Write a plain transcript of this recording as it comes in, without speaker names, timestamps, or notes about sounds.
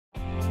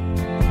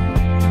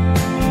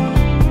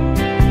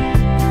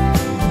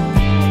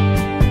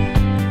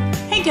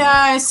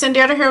guys,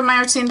 Cindy out here with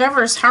my artsy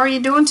endeavors. How are you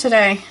doing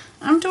today?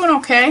 I'm doing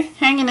okay,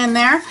 hanging in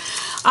there.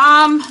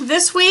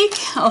 This week,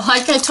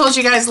 like I told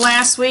you guys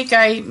last week,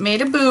 I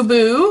made a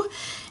boo-boo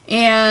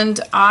and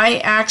I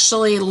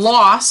actually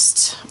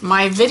lost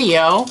my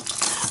video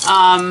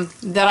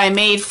that I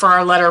made for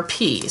our letter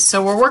P.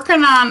 So we're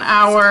working on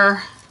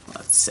our,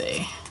 let's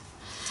see,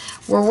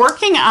 we're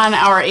working on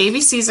our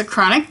ABCs of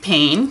chronic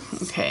pain.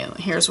 Okay,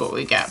 here's what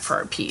we got for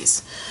our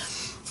P's.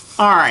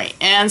 All right,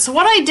 and so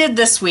what I did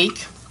this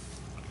week,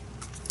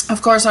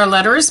 of course, our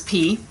letter is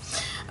P.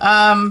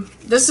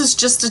 This is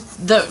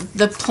just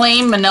the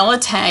plain manila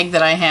tag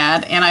that I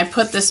had, and I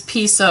put this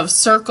piece of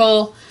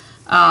circle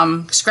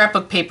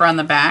scrapbook paper on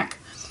the back.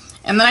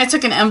 And then I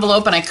took an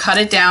envelope and I cut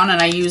it down,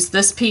 and I used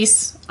this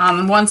piece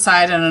on one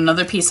side and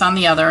another piece on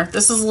the other.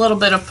 This is a little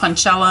bit of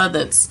punchella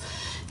that's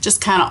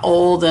just kind of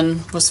old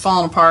and was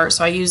falling apart,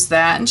 so I used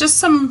that, and just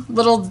some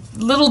little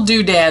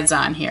doodads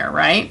on here,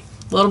 right?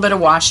 A little bit of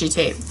washi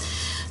tape.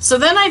 So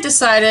then I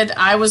decided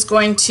I was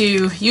going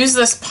to use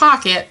this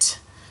pocket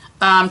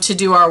to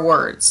do our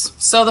words.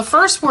 So the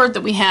first word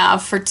that we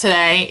have for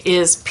today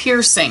is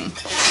piercing.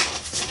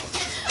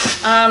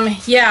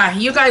 Yeah,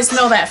 you guys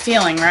know that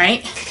feeling,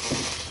 right?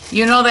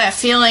 You know that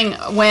feeling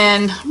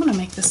when, I'm going to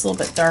make this a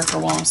little bit darker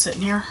while I'm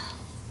sitting here.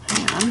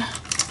 Hang on.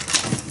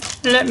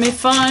 Let me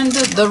find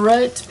the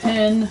right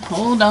pen.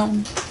 Hold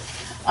on.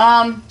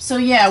 So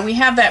yeah, we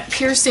have that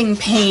piercing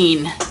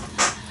pain.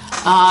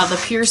 The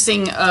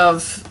piercing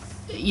of,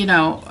 you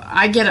know,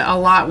 I get it a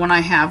lot when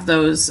I have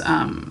those,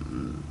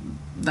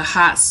 the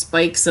hot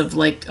spikes of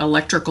like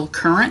electrical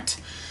current.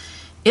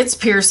 It's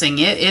piercing.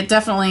 It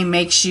definitely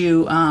makes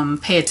you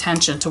pay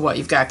attention to what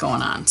you've got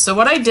going on. So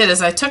what I did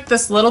is I took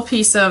this little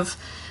piece of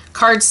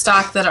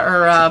cardstock that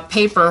are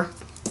paper,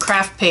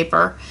 craft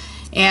paper,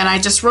 and I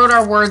just wrote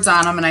our words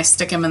on them and I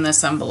stick them in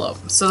this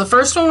envelope. So the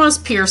first one was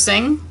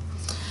piercing.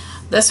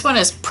 This one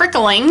is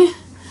prickling.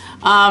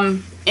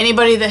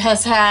 Anybody that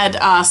has had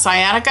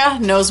sciatica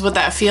knows what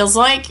that feels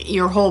like.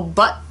 Your whole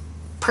butt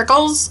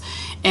prickles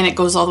and it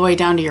goes all the way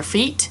down to your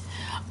feet.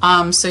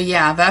 So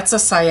yeah, that's a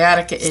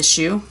sciatica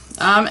issue.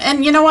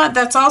 And you know what?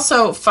 That's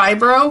also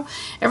fibro.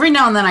 Every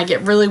now and then I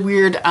get really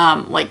weird,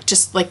 like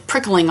just like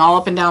prickling all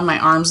up and down my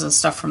arms and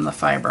stuff from the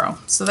fibro.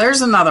 So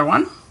there's another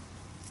one.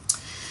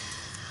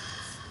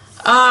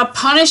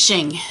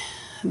 Punishing.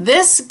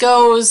 This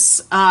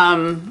goes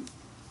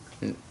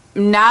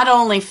not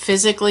only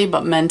physically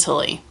but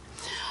mentally.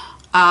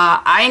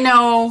 I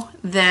know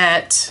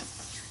that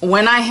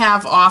when I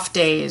have off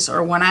days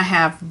or when I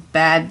have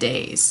bad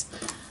days,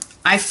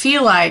 I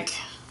feel like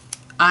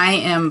I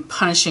am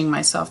punishing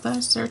myself.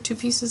 Is there two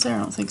pieces there? I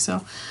don't think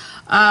so.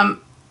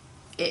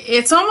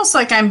 It's almost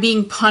like I'm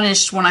being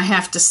punished when I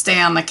have to stay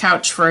on the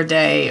couch for a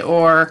day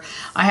or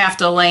I have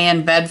to lay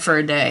in bed for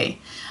a day.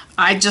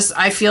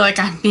 I feel like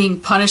I'm being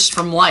punished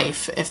from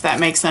life, if that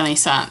makes any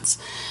sense.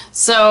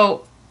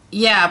 So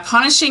yeah,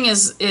 punishing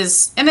is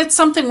and it's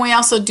something we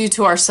also do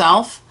to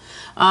ourselves.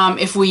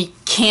 If we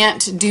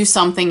can't do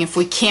something, if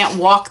we can't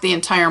walk the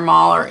entire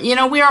mall, or, you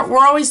know,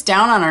 we're always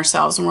down on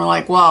ourselves and we're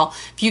like, well,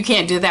 if you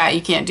can't do that,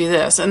 you can't do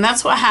this. And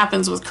that's what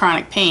happens with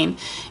chronic pain,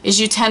 is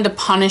you tend to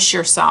punish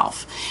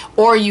yourself,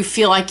 or you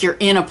feel like you're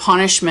in a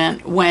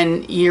punishment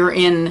when you're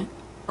in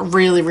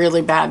really,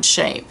 really bad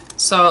shape.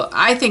 So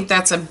I think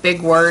that's a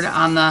big word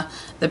on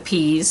the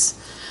P's.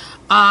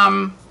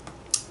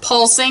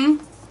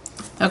 Pulsing.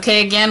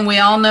 Okay, again, we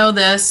all know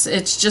this.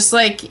 It's just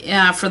like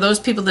for those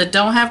people that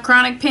don't have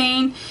chronic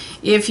pain,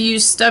 if you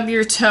stub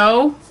your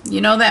toe, you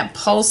know that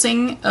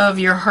pulsing of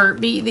your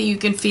heartbeat that you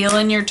can feel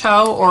in your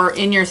toe or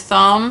in your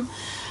thumb?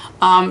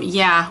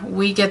 Yeah,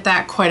 we get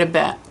that quite a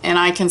bit, and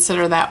I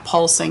consider that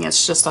pulsing.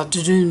 It's just a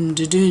da-doon,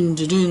 da-doon,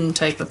 da-doon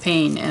type of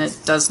pain, and it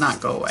does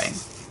not go away.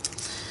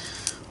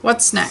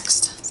 What's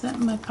next? Is that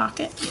in my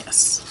pocket?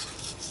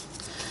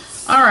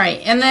 Yes. All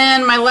right, and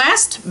then my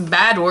last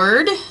bad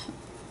word,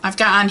 I've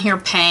got on here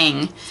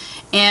pang.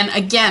 And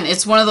again,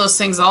 it's one of those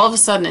things, all of a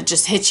sudden it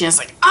just hits you. It's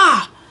like,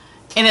 ah!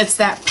 And it's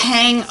that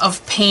pang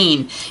of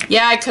pain.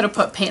 Yeah, I could have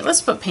put pain.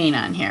 Let's put pain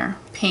on here.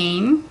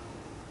 Pain.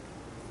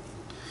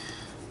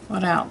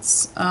 What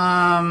else?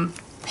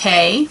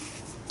 Pay.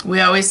 We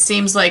always,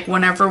 seems like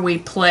whenever we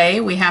play,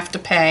 we have to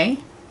pay.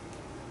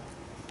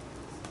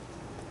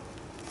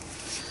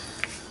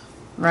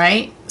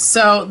 Right?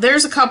 So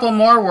there's a couple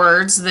more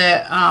words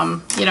that,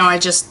 you know, I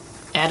just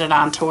added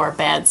on to our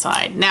bad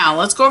side. Now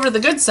let's go over to the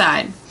good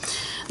side.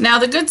 Now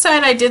the good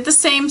side, I did the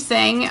same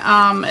thing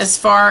as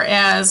far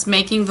as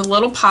making the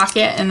little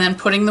pocket and then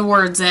putting the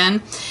words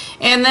in.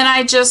 And then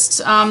I just,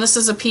 this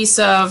is a piece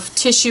of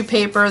tissue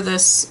paper,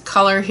 this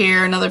color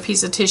here, another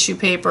piece of tissue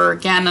paper,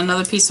 again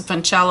another piece of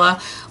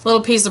punchella, a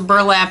little piece of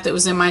burlap that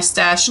was in my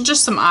stash, and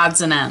just some odds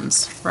and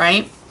ends,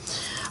 right?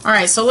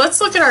 Alright, so let's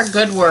look at our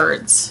good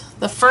words.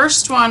 The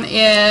first one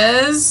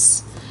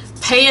is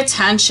pay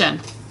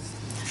attention.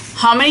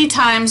 How many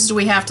times do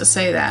we have to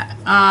say that?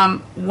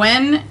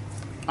 When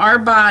our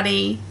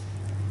body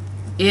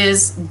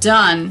is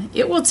done,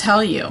 it will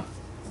tell you.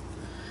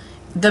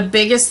 the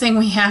biggest thing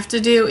we have to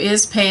do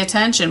is pay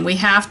attention. We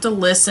have to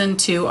listen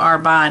to our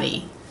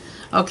body.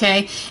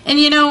 Okay? And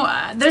you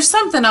know, there's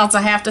something else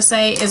I have to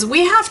say is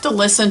we have to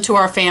listen to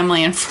our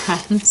family and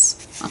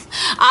friends.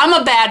 I'm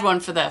a bad one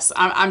for this.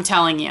 I'm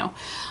telling you.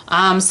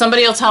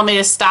 Somebody will tell me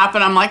to stop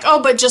and I'm like,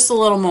 oh, but just a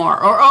little more,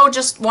 or oh,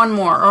 just one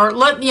more, or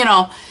you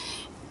know,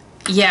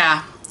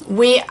 yeah.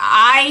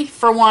 I,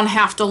 for one,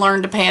 have to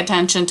learn to pay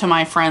attention to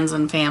my friends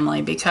and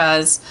family,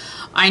 because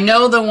I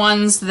know the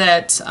ones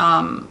that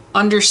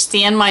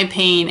understand my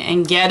pain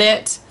and get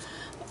it.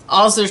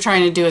 All they're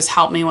trying to do is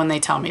help me when they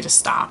tell me to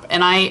stop.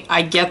 And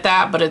I get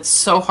that, but it's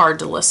so hard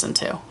to listen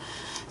to.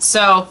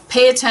 So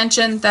pay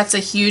attention. That's a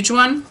huge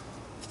one.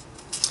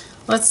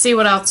 Let's see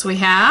what else we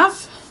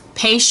have.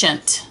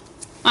 Patient.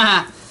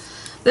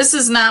 This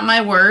is not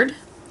my word.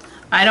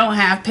 I don't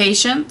have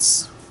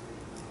patience.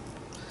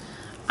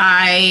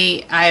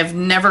 I have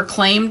never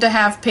claimed to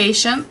have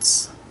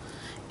patience,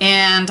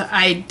 and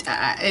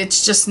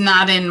it's just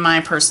not in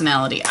my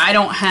personality. I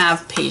don't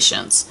have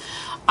patience.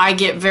 I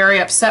get very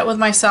upset with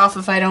myself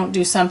if I don't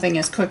do something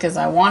as quick as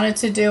I wanted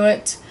to do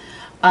it.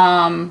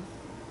 I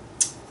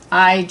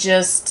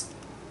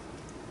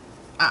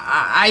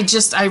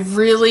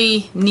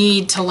really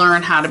need to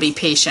learn how to be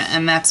patient,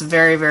 and that's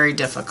very, very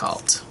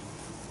difficult.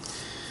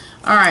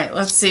 All right,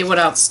 let's see, what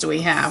else do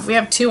we have? We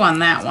have 2 on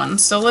that one,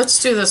 so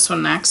let's do this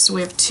one next. We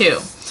have 2.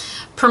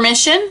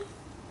 Permission.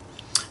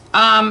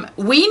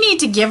 We need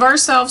to give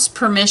ourselves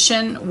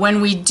permission when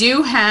we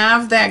do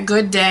have that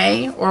good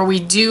day, or we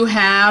do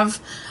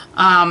have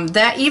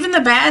that, even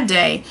the bad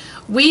day.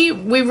 We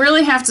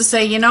really have to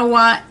say, you know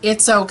what,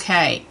 it's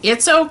okay.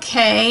 It's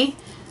okay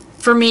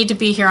for me to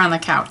be here on the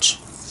couch.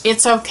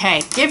 It's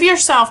okay. Give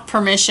yourself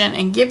permission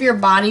and give your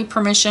body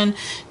permission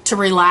to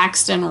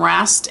relax and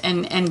rest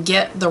and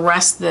get the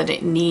rest that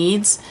it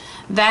needs.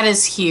 That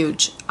is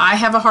huge. I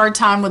have a hard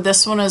time with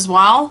this one as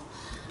well.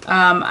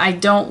 I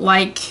don't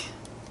like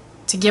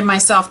to give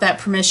myself that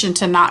permission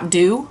to not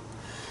do.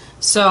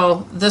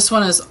 So this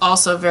one is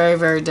also very,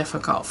 very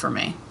difficult for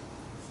me.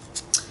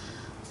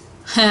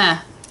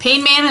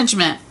 Pain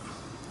management.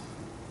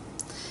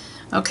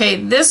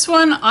 Okay, this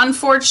one,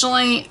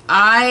 unfortunately,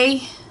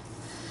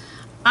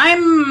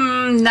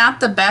 I'm not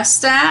the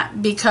best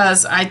at,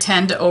 because I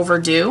tend to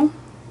overdo.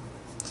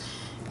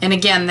 And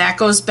again, that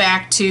goes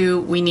back to,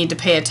 we need to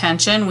pay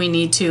attention. We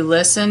need to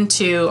listen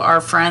to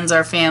our friends,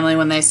 our family,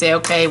 when they say,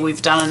 okay,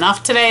 we've done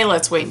enough today,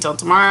 let's wait until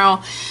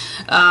tomorrow.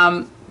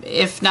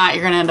 If not,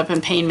 you're going to end up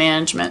in pain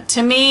management.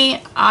 To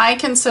me, I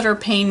consider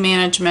pain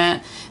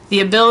management the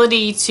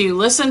ability to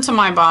listen to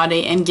my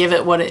body and give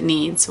it what it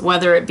needs,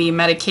 whether it be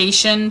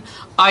medication,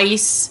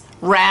 ice,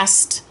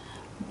 rest,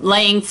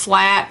 laying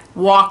flat,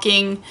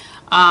 walking,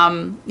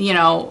 you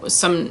know,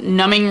 some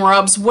numbing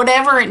rubs,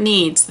 whatever it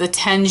needs, the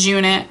TENS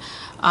unit,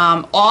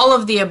 all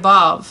of the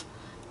above.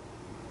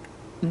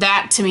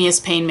 That to me is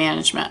pain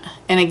management.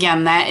 And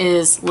again, that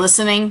is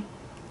listening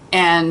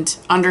and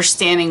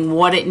understanding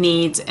what it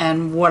needs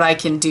and what I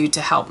can do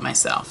to help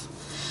myself.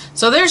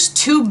 So there's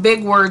 2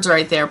 big words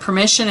right there,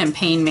 permission and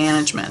pain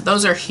management.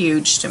 Those are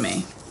huge to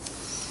me.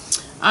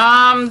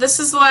 This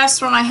is the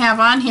last one I have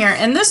on here,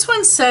 and this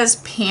one says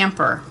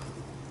pamper.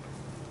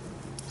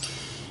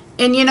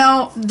 And you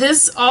know,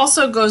 this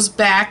also goes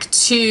back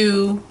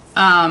to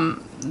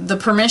the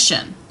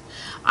permission.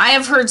 I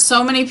have heard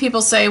so many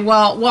people say,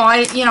 well,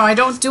 I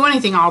don't do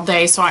anything all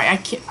day, so I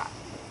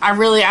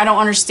don't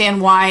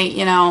understand why,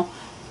 you know,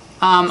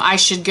 I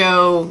should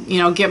go, you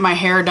know, get my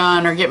hair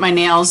done or get my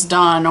nails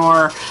done,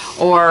 or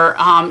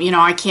you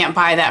know, I can't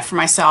buy that for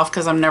myself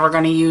because I'm never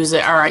going to use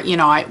it, or, you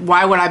know,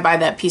 why would I buy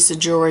that piece of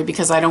jewelry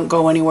because I don't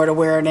go anywhere to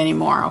wear it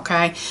anymore,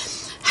 okay?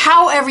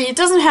 However, it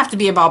doesn't have to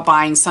be about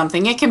buying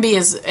something. It can be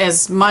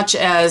as much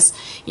as,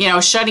 you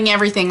know, shutting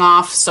everything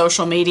off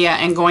social media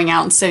and going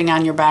out and sitting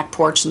on your back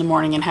porch in the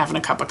morning and having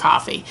a cup of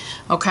coffee,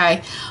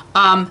 okay?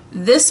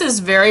 This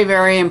is very,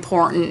 very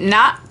important,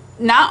 not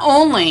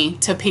only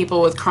to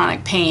people with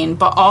chronic pain,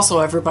 but also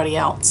everybody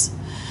else.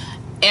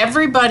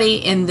 Everybody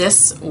in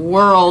this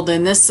world,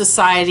 in this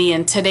society,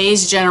 in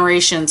today's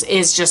generations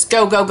is just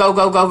go, go, go,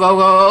 go, go, go,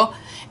 go,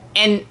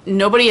 and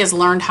nobody has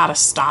learned how to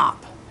stop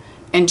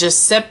and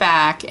just sit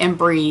back and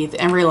breathe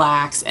and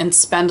relax and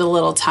spend a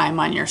little time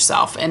on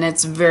yourself. And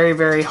it's very,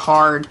 very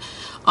hard,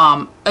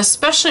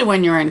 especially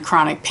when you're in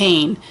chronic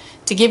pain,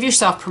 to give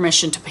yourself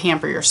permission to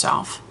pamper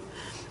yourself.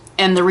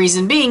 And the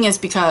reason being is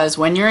because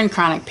when you're in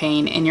chronic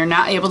pain and you're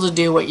not able to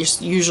do what you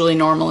usually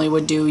normally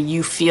would do,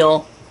 you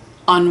feel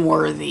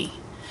unworthy.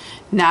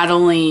 Not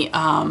only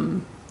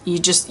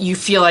you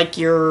feel like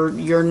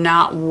you're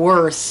not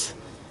worth,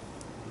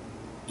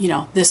 you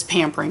know, this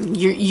pampering.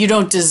 You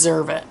don't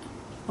deserve it.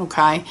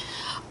 Okay,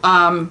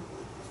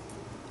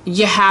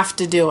 you have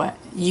to do it.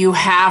 You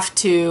have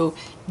to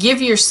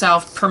give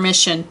yourself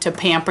permission to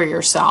pamper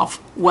yourself,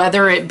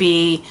 whether it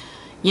be,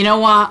 you know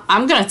what,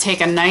 I'm going to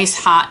take a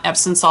nice hot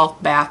Epsom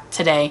salt bath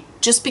today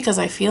just because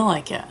I feel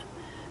like it,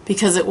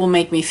 because it will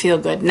make me feel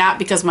good, not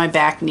because my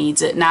back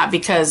needs it, not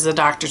because the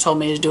doctor told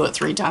me to do it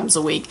 3 times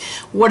a week,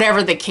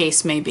 whatever the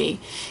case may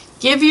be.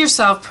 Give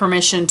yourself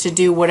permission to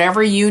do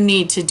whatever you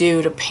need to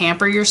do to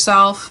pamper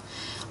yourself.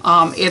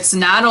 It's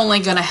not only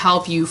going to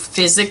help you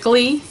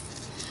physically,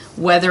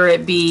 whether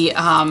it be,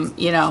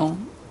 you know,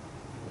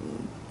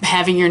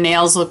 having your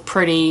nails look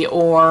pretty,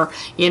 or,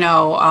 you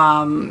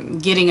know,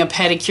 getting a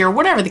pedicure,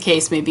 whatever the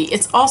case may be.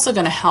 It's also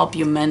going to help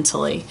you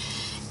mentally.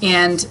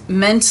 And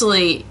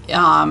mentally,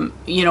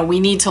 you know, we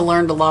need to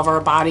learn to love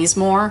our bodies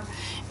more.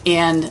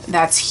 And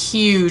that's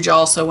huge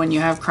also when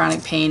you have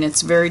chronic pain.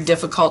 It's very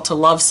difficult to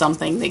love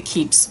something that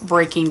keeps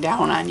breaking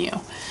down on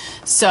you.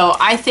 So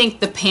I think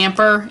the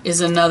pamper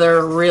is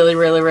another really,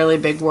 really, really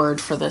big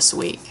word for this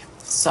week.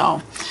 So,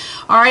 all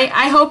right,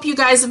 I hope you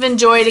guys have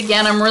enjoyed.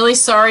 Again, I'm really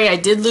sorry I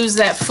did lose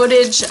that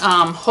footage.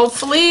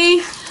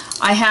 Hopefully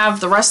I have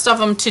the rest of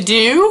them to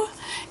do,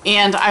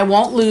 and I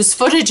won't lose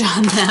footage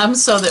on them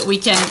so that we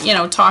can, you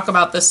know, talk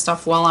about this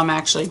stuff while I'm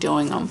actually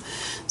doing them.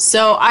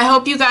 So I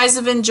hope you guys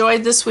have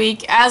enjoyed this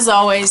week. As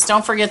always,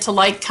 don't forget to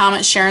like,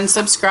 comment, share, and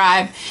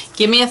subscribe.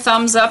 Give me a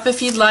thumbs up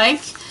if you'd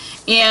like.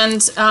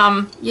 And,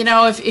 you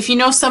know, if you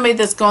know somebody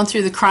that's going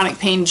through the chronic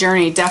pain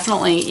journey,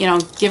 definitely, you know,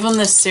 give them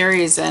this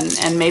series,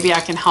 and maybe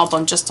I can help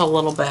them just a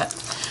little bit.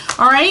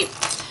 All right?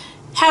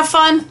 Have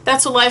fun.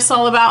 That's what life's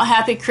all about.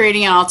 Happy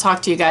creating, and I'll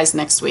talk to you guys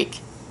next week.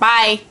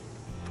 Bye.